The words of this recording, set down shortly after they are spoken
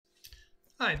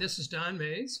Hi, this is Don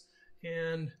Mays,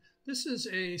 and this is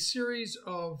a series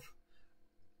of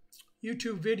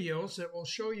YouTube videos that will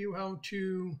show you how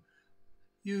to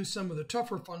use some of the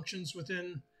tougher functions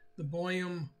within the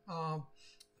Boyum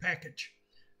package.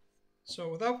 So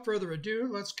without further ado,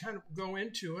 let's kind of go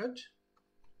into it.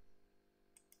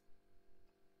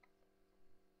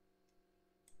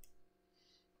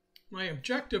 My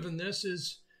objective in this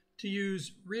is to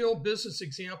use real business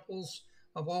examples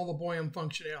of all the Boyum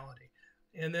functionality,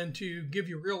 and then to give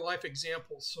you real life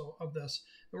examples of this.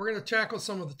 And we're going to tackle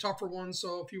some of the tougher ones.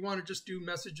 So if you want to just do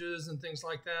messages and things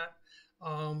like that,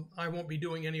 I won't be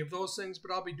doing any of those things,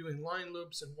 but I'll be doing line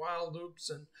loops and while loops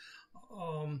and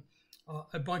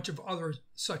a bunch of other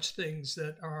such things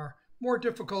that are more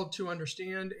difficult to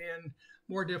understand and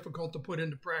more difficult to put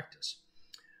into practice.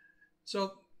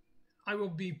 So I will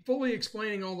be fully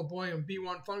explaining all the Boyum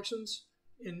B1 functions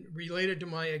related to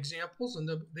my examples, and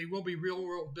they will be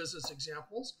real-world business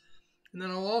examples. And then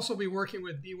I'll also be working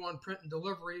with B1 print and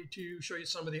delivery to show you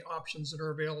some of the options that are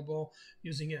available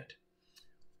using it.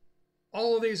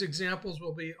 All of these examples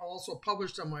will be also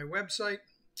published on my website,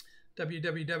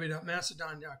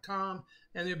 www.mascidon.com,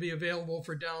 and they'll be available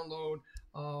for download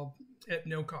at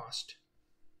no cost.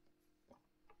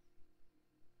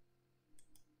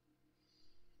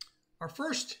 Our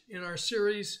first in our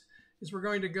series is we're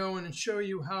going to go in and show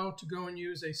you how to go and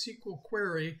use a SQL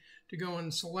query to go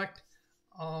and select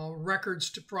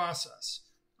records to process.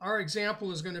 Our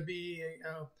example is going to be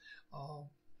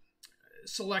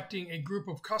selecting a group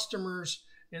of customers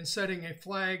and setting a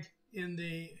flag in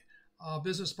the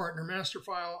business partner master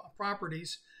file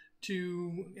properties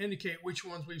to indicate which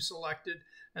ones we've selected.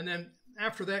 And then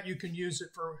after that, you can use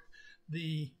it for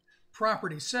the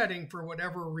property setting for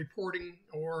whatever reporting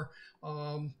or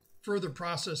further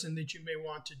processing that you may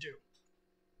want to do.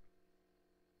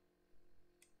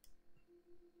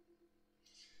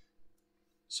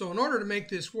 So in order to make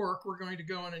this work, we're going to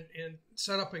go in and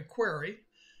set up a query,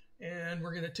 and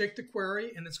we're going to take the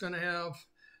query, and it's going to have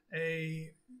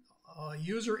a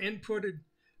user inputted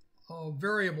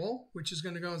variable, which is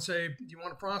going to go and say, do you want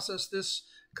to process this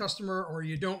customer or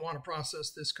you don't want to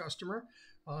process this customer?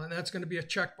 And that's going to be a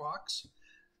checkbox.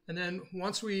 And then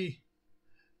once we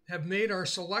have made our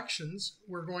selections,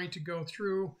 we're going to go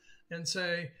through and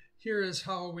say, here is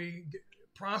how we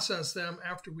process them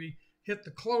after we hit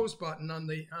the close button on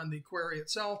the query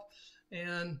itself.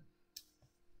 And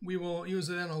we will use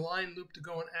then a line loop to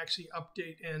go and actually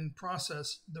update and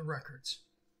process the records.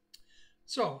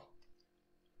 So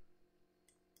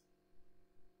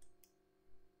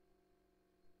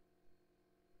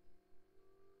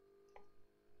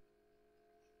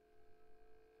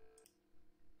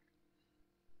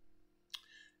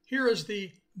here is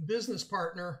the business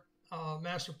partner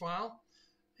master file,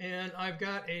 and I've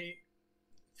got a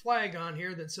flag on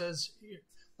here that says,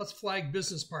 let's flag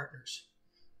business partners.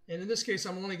 And in this case,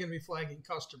 I'm only going to be flagging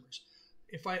customers.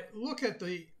 If I look at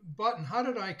the button, how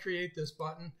did I create this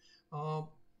button?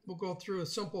 We'll go through a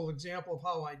simple example of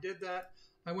how I did that.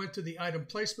 I went to the item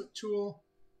placement tool,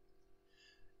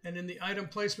 and in the item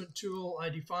placement tool, I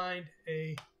defined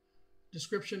a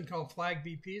description called flag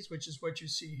VPs, which is what you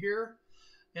see here.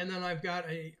 And then I've got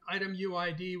a item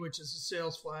UID, which is a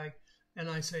sales flag, and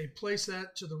I say place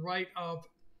that to the right of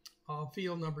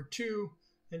field number 2.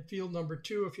 And field number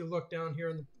 2, if you look down here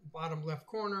in the bottom left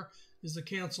corner, is the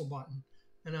cancel button.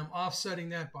 And I'm offsetting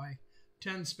that by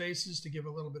 10 spaces to give a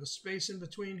little bit of space in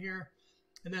between here.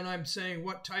 And then I'm saying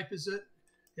what type is it?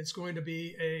 It's going to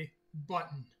be a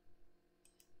button.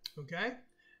 Okay?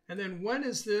 And then when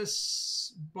is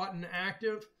this button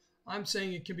active? I'm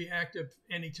saying it can be active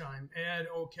anytime. Add,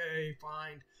 okay,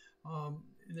 find.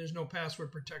 There's no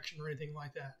password protection or anything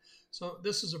like that. So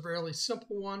this is a fairly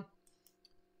simple one.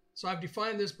 So I've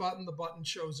defined this button. The button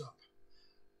shows up.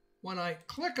 When I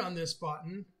click on this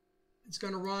button, it's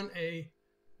going to run a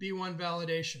B1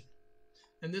 validation.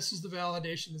 And this is the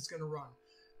validation that's going to run.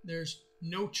 There's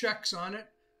no checks on it.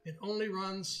 It only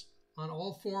runs on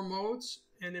all 4 modes,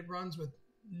 and it runs with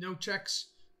no checks,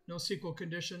 no SQL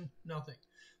condition, nothing.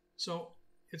 So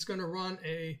it's going to run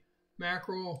a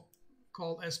macro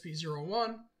called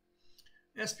SP01.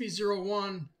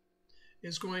 SP01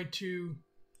 is going to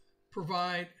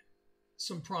provide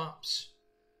some prompts,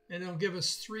 and it'll give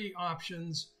us 3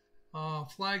 options.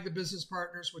 Flag the business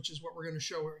partners, which is what we're going to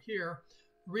show here.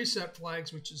 Reset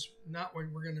flags, which is not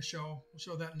what we're going to show. We'll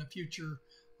show that in a future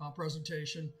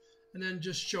presentation. And then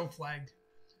just show flagged.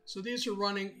 So these are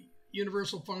running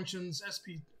universal functions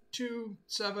SP2,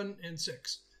 7, and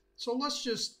 6. So let's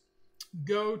just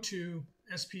go to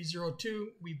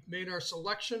SP02. We've made our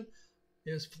selection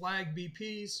is flag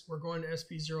BPs. We're going to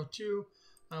SP02.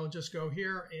 I'll just go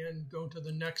here and go to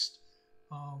the next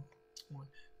one.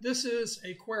 This is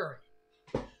a query.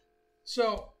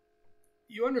 So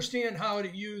you understand how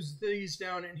to use these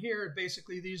down in here.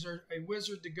 Basically, these are a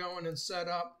wizard to go in and set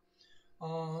up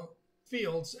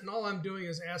fields. And all I'm doing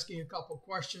is asking a couple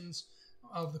questions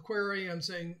of the query. I'm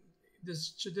saying,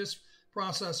 should this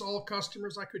process all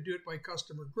customers? I could do it by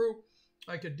customer group.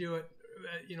 I could do it,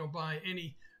 by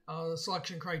any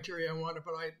selection criteria I wanted,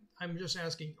 but I'm just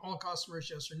asking all customers,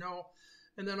 yes or no.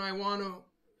 And then I want to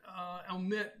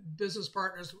omit business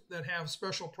partners that have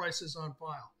special prices on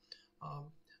file.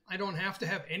 I don't have to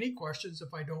have any questions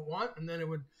if I don't want, and then it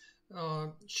would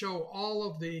show all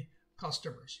of the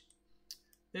customers.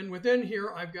 Then within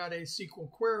here, I've got a SQL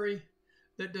query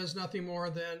that does nothing more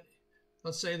than,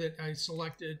 let's say that I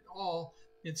selected all.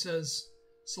 It says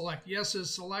select yes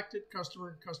is selected,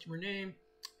 customer name,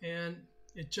 and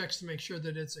it checks to make sure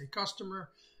that it's a customer,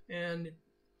 and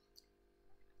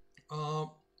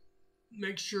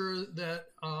make sure that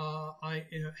I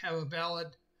have a valid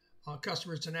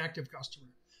customer. It's an active customer.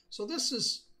 So this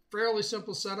is fairly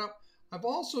simple setup. I've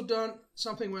also done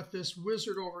something with this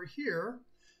wizard over here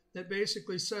that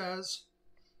basically says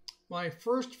my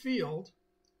first field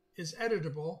is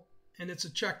editable and it's a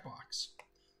checkbox.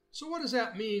 So what does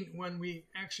that mean when we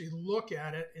actually look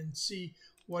at it and see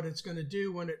what it's going to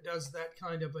do when it does that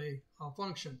kind of a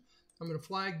function? I'm going to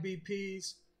flag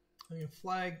BPs. I'm going to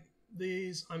flag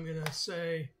these. I'm going to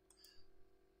say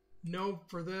no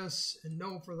for this and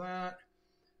no for that.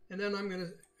 And then I'm going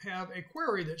to have a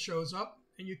query that shows up,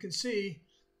 and you can see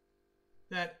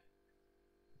that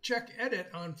check edit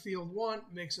on field 1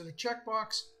 makes it a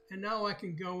checkbox, and now I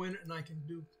can go in and I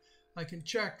can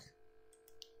check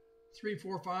 3,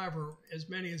 4, 5, or as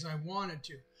many as I wanted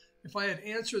to. If I had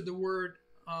answered the word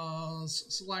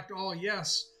select all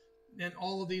yes, then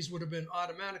all of these would have been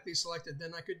automatically selected.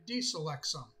 Then I could deselect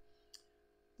some.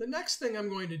 The next thing I'm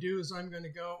going to do is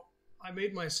I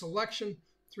made my selection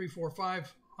 3, 4,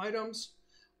 5 items.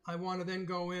 I want to then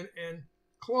go in and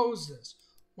close this.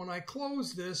 When I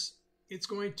close this, it's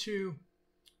going to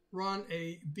run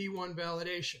a B1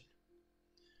 validation.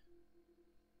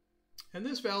 And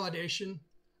this validation,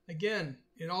 again,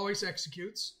 it always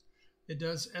executes. It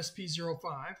does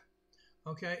SP05,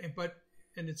 okay,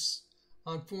 and it's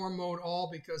on form mode all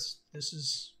because this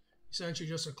is essentially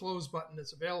just a close button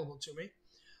that's available to me.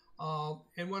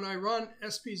 And when I run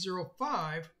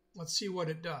SP05, let's see what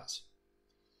it does.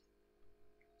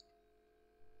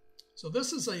 So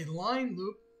this is a line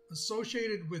loop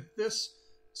associated with this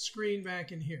screen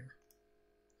back in here.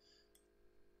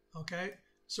 Okay,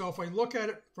 so if I look at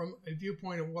it from a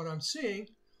viewpoint of what I'm seeing,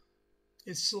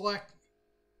 it's select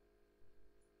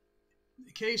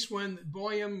the case when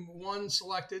Boyum 1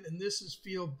 selected, and this is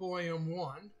field Boyum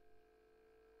 1.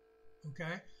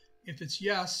 Okay, if it's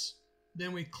yes,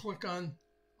 then we click on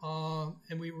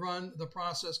and we run the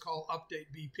process called update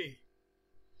BP.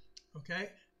 Okay,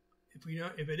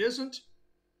 if it isn't,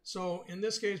 so in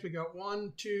this case we got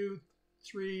 1, 2,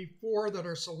 3, 4 that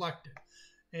are selected,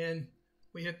 and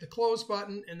we hit the close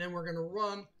button, and then we're going to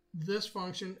run this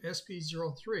function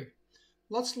SP03.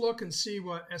 Let's look and see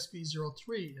what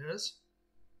SP03 is.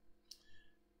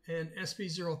 And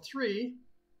SP03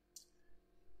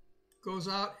 goes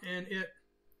out and it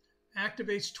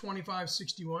activates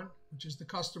 2561, which is the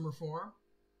customer form.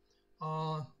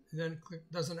 Then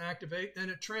doesn't activate. Then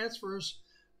it transfers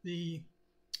the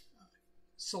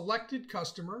selected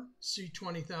customer,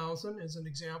 C20000 as an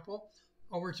example,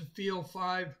 over to field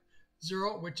 50,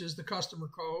 which is the customer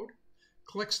code,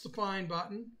 clicks the find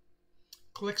button,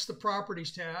 clicks the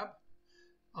properties tab,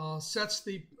 sets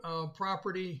the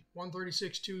property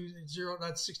 136.2.0,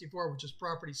 that's 64, which is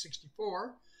property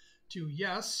 64, to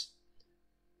yes,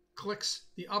 clicks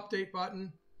the update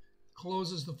button,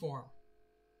 closes the form.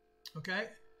 Okay,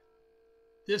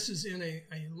 this is in a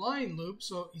line loop,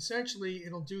 so essentially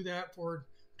it'll do that for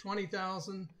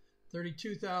 20,000,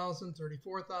 32,000,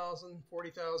 34,000,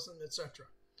 40,000, etc.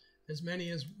 As many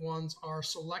as ones are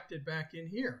selected back in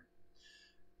here.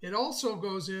 It also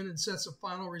goes in and sets a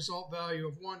final result value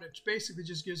of 1, which basically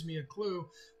just gives me a clue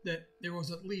that there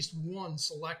was at least 1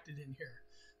 selected in here.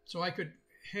 So I could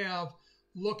have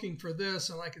looking for this,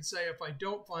 and I could say if I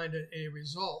don't find a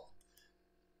result,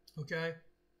 okay,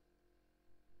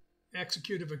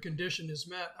 execute if a condition is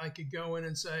met, I could go in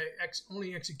and say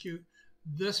only execute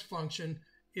this function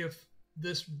if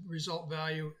this result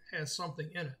value has something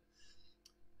in it.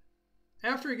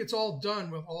 After it gets all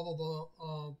done with all of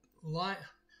the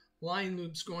line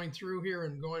loops going through here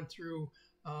and going through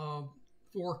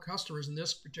 4 customers in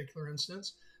this particular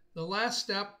instance, the last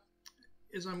step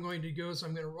is I'm going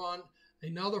to run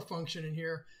another function in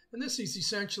here, And this is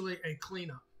essentially a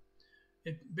cleanup.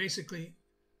 It basically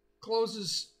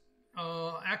closes,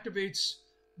 activates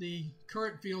the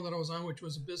current field that I was on, which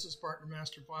was a business partner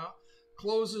master file,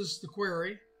 closes the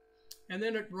query, and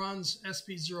then it runs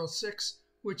SP06,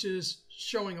 which is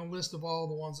showing a list of all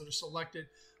the ones that are selected,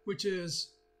 which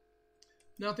is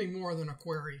nothing more than a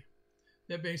query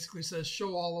that basically says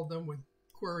show all of them with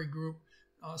query group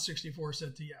 64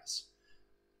 set to yes.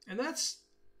 And that's,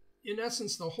 in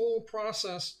essence, the whole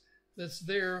process that's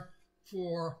there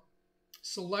for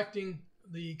selecting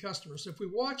the customer. So if we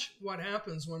watch what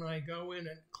happens when I go in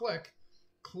and click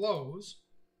close,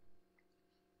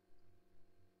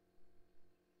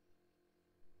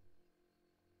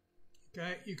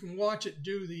 okay, you can watch it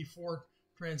do the 4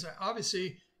 transactions.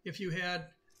 Obviously, if you had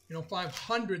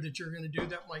 500 that you're going to do,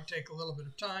 that might take a little bit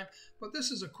of time, but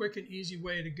this is a quick and easy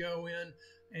way to go in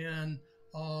and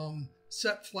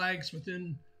set flags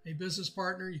within a business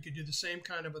partner. You could do the same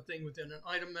kind of a thing within an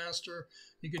item master.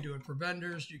 You could do it for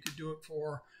vendors. You could do it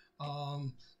for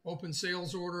open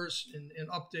sales orders and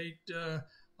update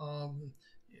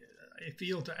a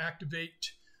field to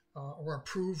activate or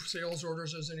approve sales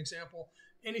orders as an example.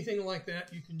 Anything like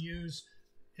that you can use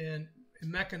and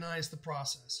mechanize the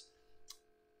process.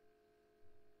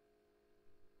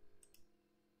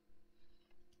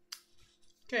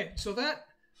 Okay, so that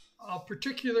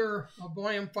particular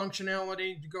Boyum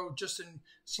functionality to go just in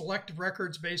select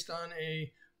records based on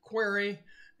a query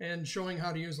and showing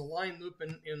how to use a line loop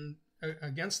in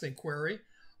against a query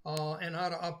and how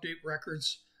to update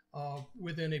records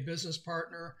within a business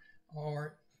partner,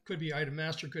 or could be item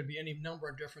master, could be any number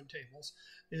of different tables.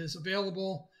 It is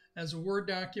available as a Word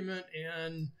document,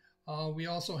 and we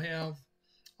also have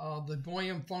the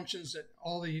Boyum functions, that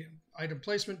all the item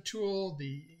placement tool,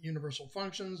 the universal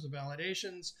functions, the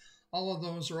validations, all of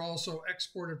those are also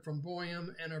exported from Boyum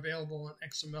and are available in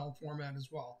XML format as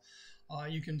well.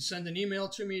 You can send an email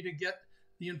to me to get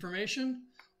the information,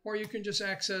 or you can just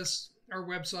access our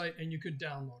website and you could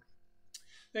download it.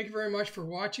 Thank you very much for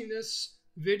watching this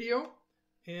video,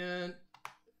 and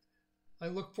I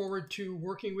look forward to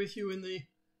working with you in the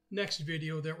next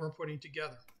video that we're putting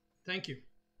together. Thank you.